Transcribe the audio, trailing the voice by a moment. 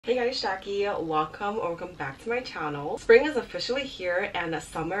Hey guys, Jackie. Welcome back to my channel. Spring is officially here and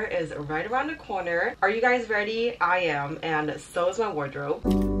summer is right around the corner. Are you guys ready? I am, and so is my wardrobe.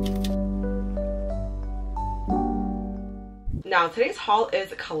 Now, today's haul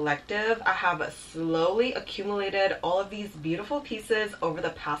is collective. I have slowly accumulated all of these beautiful pieces over the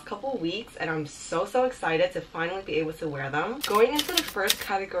past couple weeks, and I'm so excited to finally be able to wear them. Going into the first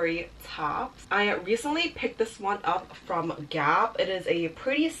category, tops. I recently picked this one up from Gap. It is a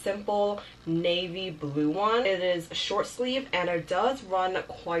pretty simple navy blue one. It is short sleeve and it does run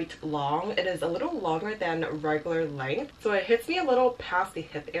quite long. It is a little longer than regular length, so it hits me a little past the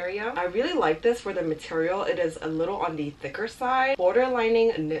hip area. I really like this for the material. It is a little on the thicker side, border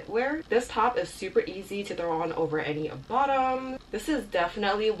lining knitwear. This top is super easy to throw on over any bottom. This is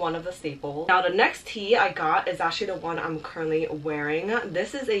definitely one of the staples. Now, the next tee I got is actually the one I'm currently wearing.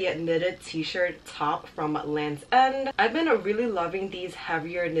 This is a knitted t-shirt top from Land's End. I've been really loving these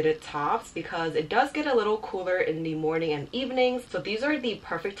heavier knitted tops because it does get a little cooler in the morning and evenings, so these are the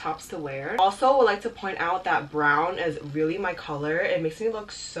perfect tops to wear. Also, would like to point out that brown is really my color. It makes me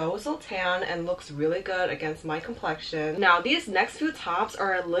look so tan and looks really good against my complexion. Now, these next few tops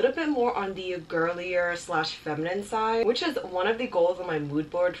are a little bit more on the girlier slash feminine side, which is one of the goals on my mood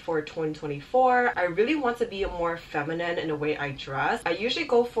board for 2024. I really want to be more feminine in the way I dress. I usually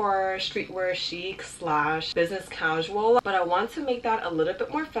go for streetwear chic slash business casual, but I want to make that a little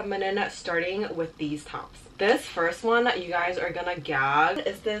bit more feminine, starting with these tops. This first one, you guys are gonna gag,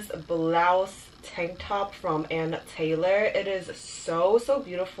 is this blouse tank top from Ann Taylor. It is so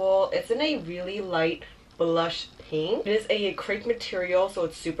beautiful. It's in a really light blush pink. It is a crepe material, so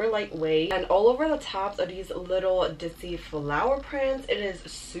it's super lightweight, and all over the tops are these little ditzy flower prints. It is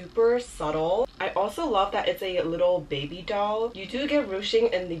super subtle. I also love that it's a little baby doll. You do get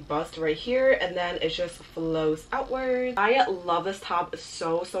ruching in the bust right here, and then it just flows outwards. I love this top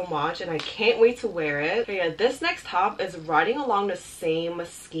so much, and I can't wait to wear it. But yeah, this next top is riding along the same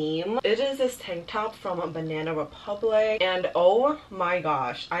scheme. It is this tank top from Banana Republic, and oh my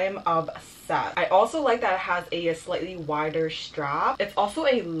gosh, I am obsessed. I also like that it has a slightly wider strap. It's also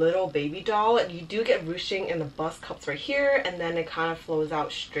a little baby doll. You do get ruching in the bust cups right here, and then it kind of flows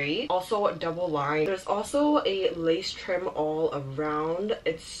out straight. Also double line. There's also a lace trim all around.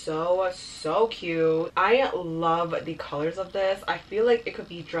 It's so cute. I love the colors of this. I feel like it could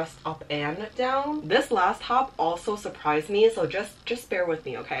be dressed up and down. This last top also surprised me, so just bear with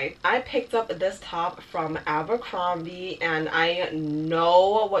me, okay? I picked up this top from Abercrombie, and I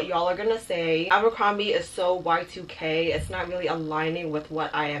know what y'all are gonna say. Abercrombie is so Y2K. It's not really aligning with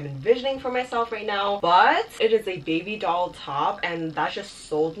what I am envisioning for myself right now, but it is a baby doll top, and that just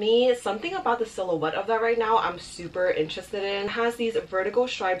sold me. Something about the silhouette of that right now I'm super interested in. It has these vertical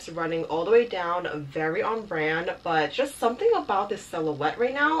stripes running all the way down, very on brand, but just something about this silhouette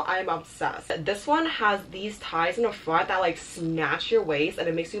right now, I'm obsessed. This one has these ties in the front that like snatch your waist, and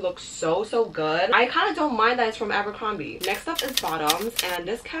it makes you look so good. I kind of don't mind that it's from Abercrombie. Next up is bottoms, and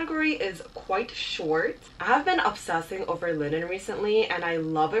this category is quite short. I have been obsessing over linen recently, and I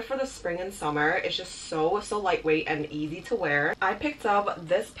love it for the spring and summer. It's just so lightweight and easy to wear. I picked up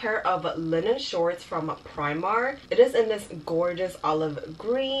this pair of linen shorts from Primark. It is in this gorgeous olive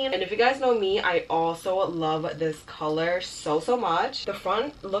green, and if you guys know me, I also love this color so much. The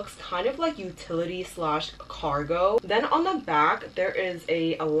front looks kind of like utility slash cargo. Then on the back, there is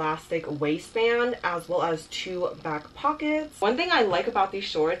a elastic waistband as well as two back pockets. One thing I like about these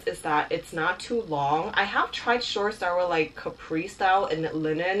shorts is that it's not too long. I have tried shorts that were like capri style in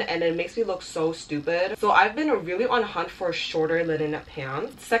linen, and it makes me look so stupid. So I've been really on hunt for shorter linen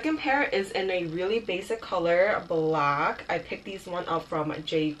pants. Second pair is in a really basic color, black. I picked these one up from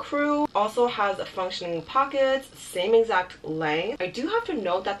J. Crew. Also has functioning pockets, same exact length. I do have to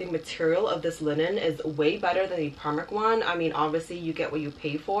note that the material of this linen is way better than the Primark one. I mean, obviously you get what you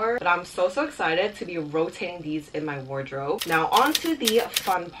pay for, but I'm so excited to be rotating these in my wardrobe. Now on to the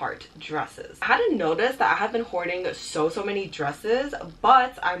fun part, dresses. I hadn't noticed that I have been hoarding so many dresses,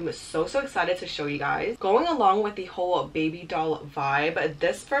 but I'm so excited to show you guys. Going along with the whole baby doll vibe,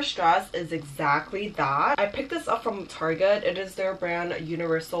 this first dress is exactly that. I picked this up from Target. It is their brand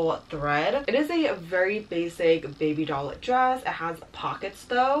Universal Thread. It is a very basic baby doll dress. It has pockets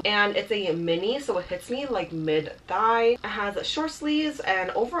though, and it's a mini, so it hits me like mid-thigh. It has short sleeves,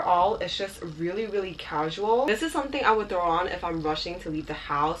 and overall it's just really casual. This is something I would throw on if I'm rushing to leave the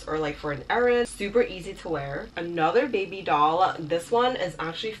house or like for an errand. Super super easy to wear. Another baby doll. This one is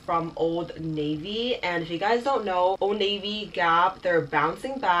actually from Old Navy, and if you guys don't know, Old Navy, Gap, they're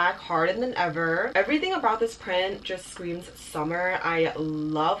bouncing back harder than ever. Everything about this print just screams summer. I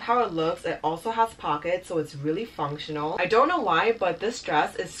love how it looks. It also has pockets, so it's really functional. I don't know why, but this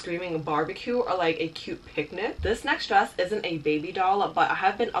dress is screaming barbecue or like a cute picnic. This next dress isn't a baby doll, but I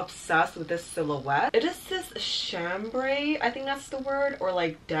have been obsessed with this silhouette. It is this chambray, I think that's the word, or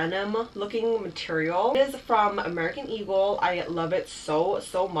like denim looking material. It is from American Eagle. I love it so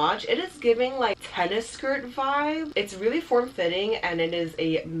much. It is giving like tennis skirt vibe. It's really form-fitting and it is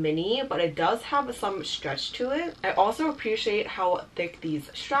a mini, but it does have some stretch to it. I also appreciate how thick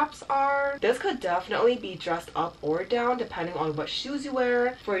these straps are. This could definitely be dressed up or down depending on what shoes you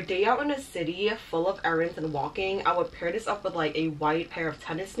wear. For a day out in the city full of errands and walking, I would pair this up with like a white pair of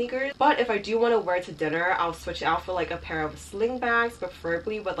tennis sneakers. But if I do want to wear it to dinner, I'll switch it out for like a pair of sling bags,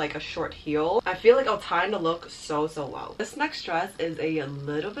 preferably with like a short heel. I feel like I'll tie in the look so well. This next dress is a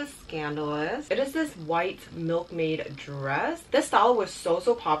little bit scandalous. It is this white milkmaid dress. This style was so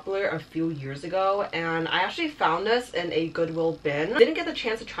popular a few years ago, and I actually found this in a Goodwill bin. Didn't get the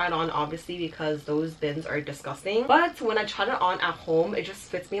chance to try it on obviously because those bins are disgusting, but when I tried it on at home, it just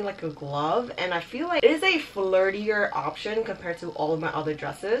fits me like a glove, and I feel like it is a flirtier option compared to all of my other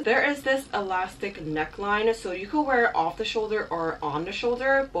dresses. There is this elastic neckline, so you could wear it off the shoulder or on the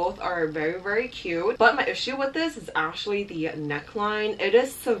shoulder. Both are very cute, but my issue with this is actually the neckline. It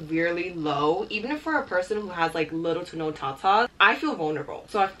is severely low. Even for a person who has like little to no tatas, I feel vulnerable.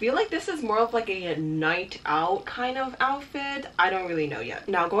 So I feel like this is more of like a night out kind of outfit. I don't really know yet.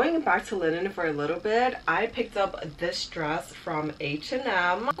 Now going back to linen for a little bit, I picked up this dress from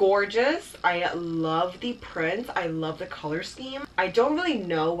H&M. Gorgeous. I love the print. I love the color scheme. I don't really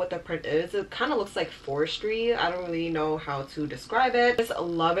know what the print is. It kind of looks like forestry. I don't really know how to describe it. I just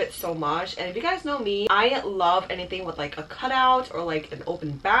love it so much. And if you guys know me, I love anything with like a cutout or like an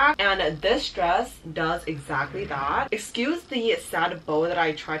open back, and this dress does exactly that. Excuse the sad bow that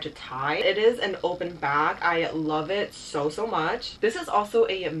I tried to tie. It is an open back. I love it so much. This is also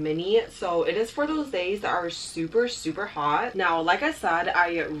a mini, so it is for those days that are super hot. Now like I said,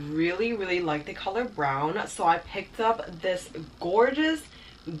 I really like the color brown, so I picked up this gorgeous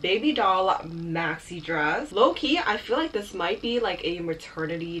baby doll maxi dress. Low-key, I feel like this might be like a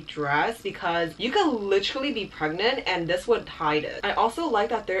maternity dress because you could literally be pregnant and this would hide it. I also like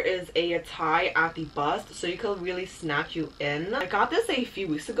that there is a tie at the bust, so you could really snatch you in. I got this a few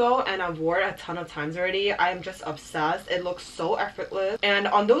weeks ago and I've worn it a ton of times already. I am just obsessed. It looks so effortless, and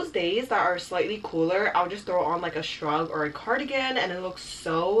on those days that are slightly cooler, I'll just throw on like a shrug or a cardigan and it looks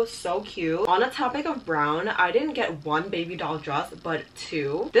so cute. On a topic of brown, I didn't get one baby doll dress but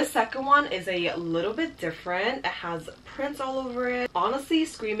two. This second one is a little bit different. It has prints all over it. Honestly,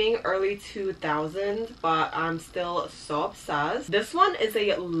 screaming early 2000s, but I'm still so obsessed. This one is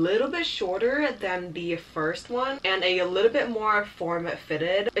a little bit shorter than the first one and a little bit more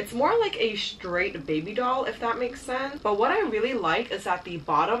form-fitted. It's more like a straight baby doll, if that makes sense. But what I really like is that the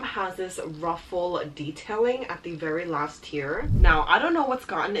bottom has this ruffle detailing at the very last tier. Now, I don't know what's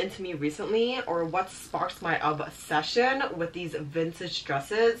gotten into me recently or what sparks my obsession with these vintage dresses,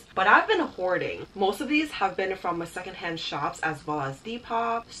 but I've been hoarding. Most of these have been from secondhand shops as well as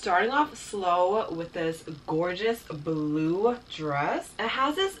Depop. Starting off slow with this gorgeous blue dress. It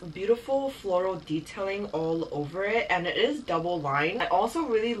has this beautiful floral detailing all over it and it is double lined. I also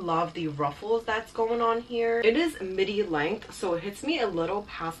really love the ruffles that's going on here. It is midi length, so it hits me a little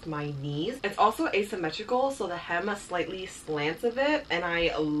past my knees. It's also asymmetrical, so the hem slightly slants a bit and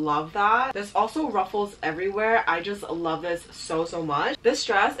I love that. There's also ruffles everywhere. I just love this so much. This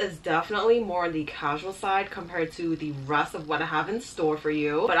dress is definitely more on the casual side compared to the rest of what I have in store for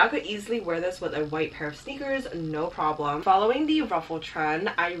you, but I could easily wear this with a white pair of sneakers, no problem. Following the ruffle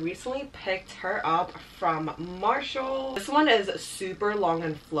trend, I recently picked her up from Marshall. This one is super long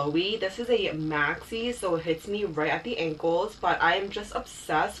and flowy. This is a maxi, so it hits me right at the ankles, but I am just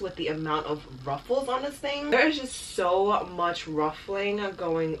obsessed with the amount of ruffles on this thing. There is just so much ruffling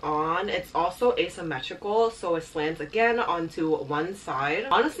going on. It's also asymmetrical, so it slants again onto one side.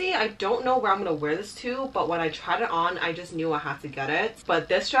 Honestly, I don't know where I'm gonna wear this to, but when I tried it on, I just knew I had to get it. But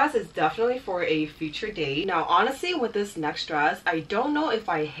this dress is definitely for a future date. Now, honestly, with this next dress, I don't know if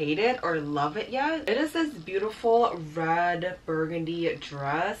I hate it or love it yet. It is this beautiful red burgundy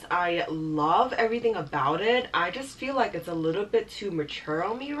dress. I love everything about it. I just feel like it's a little bit too mature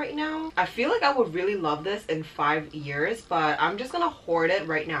on me right now. I feel like I would really love this in 5 years, but I'm just gonna hoard it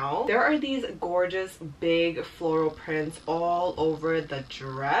right now. There are these gorgeous big floral prints all over the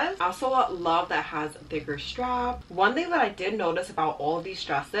dress. I also love that it has a thicker strap. One thing that I did notice about all of these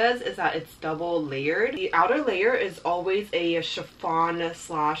dresses is that it's double layered. The outer layer is always a chiffon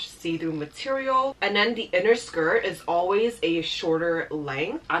slash see-through material, and then the inner skirt is always a shorter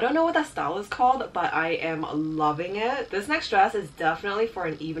length. I don't know what that style is called, but I am loving it. This next dress is definitely for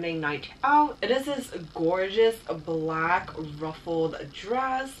an evening night out. It is this gorgeous black ruffled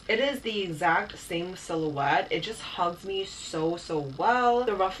dress. It is the exact same silhouette. It just hugs me so well.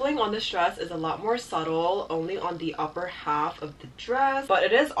 The ruffling on this dress is a lot more subtle, only on the upper half of the dress, but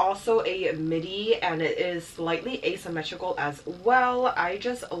it is also a midi and it is slightly asymmetrical as well. I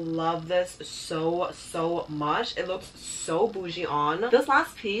just love this so much. It looks so bougie on. This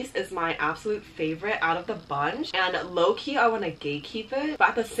last piece is my absolute favorite out of the bunch, and low-key I want to gatekeep it, but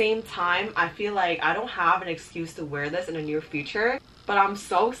at the same time I feel like I don't have an excuse to wear this in the near future. But I'm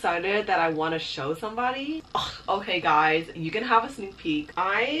so excited that I want to show somebody. Ugh, okay guys, you can have a sneak peek.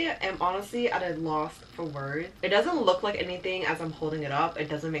 I am honestly at a loss for words. It doesn't look like anything as I'm holding it up. It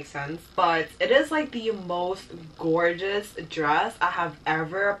doesn't make sense. But it is like the most gorgeous dress I have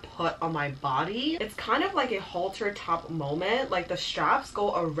ever put on my body. It's kind of like a halter top moment. Like the straps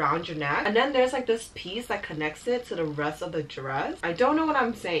go around your neck, and then there's like this piece that connects it to the rest of the dress. I don't know what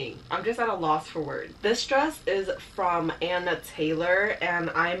I'm saying. I'm just at a loss for words. This dress is from Anna Taylor, and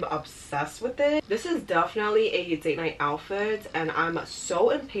I'm obsessed with it. This is definitely a date night outfit, and I'm so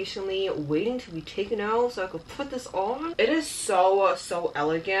impatiently waiting to be taken out so I could put this on. It is so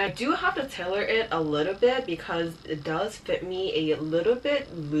elegant. I do have to tailor it a little bit because it does fit me a little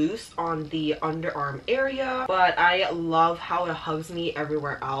bit loose on the underarm area, but I love how it hugs me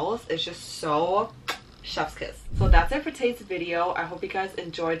everywhere else. It's just so chef's kiss. So that's it for today's video. I hope you guys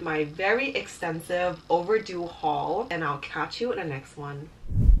enjoyed my very extensive overdue haul, and I'll catch you in the next one.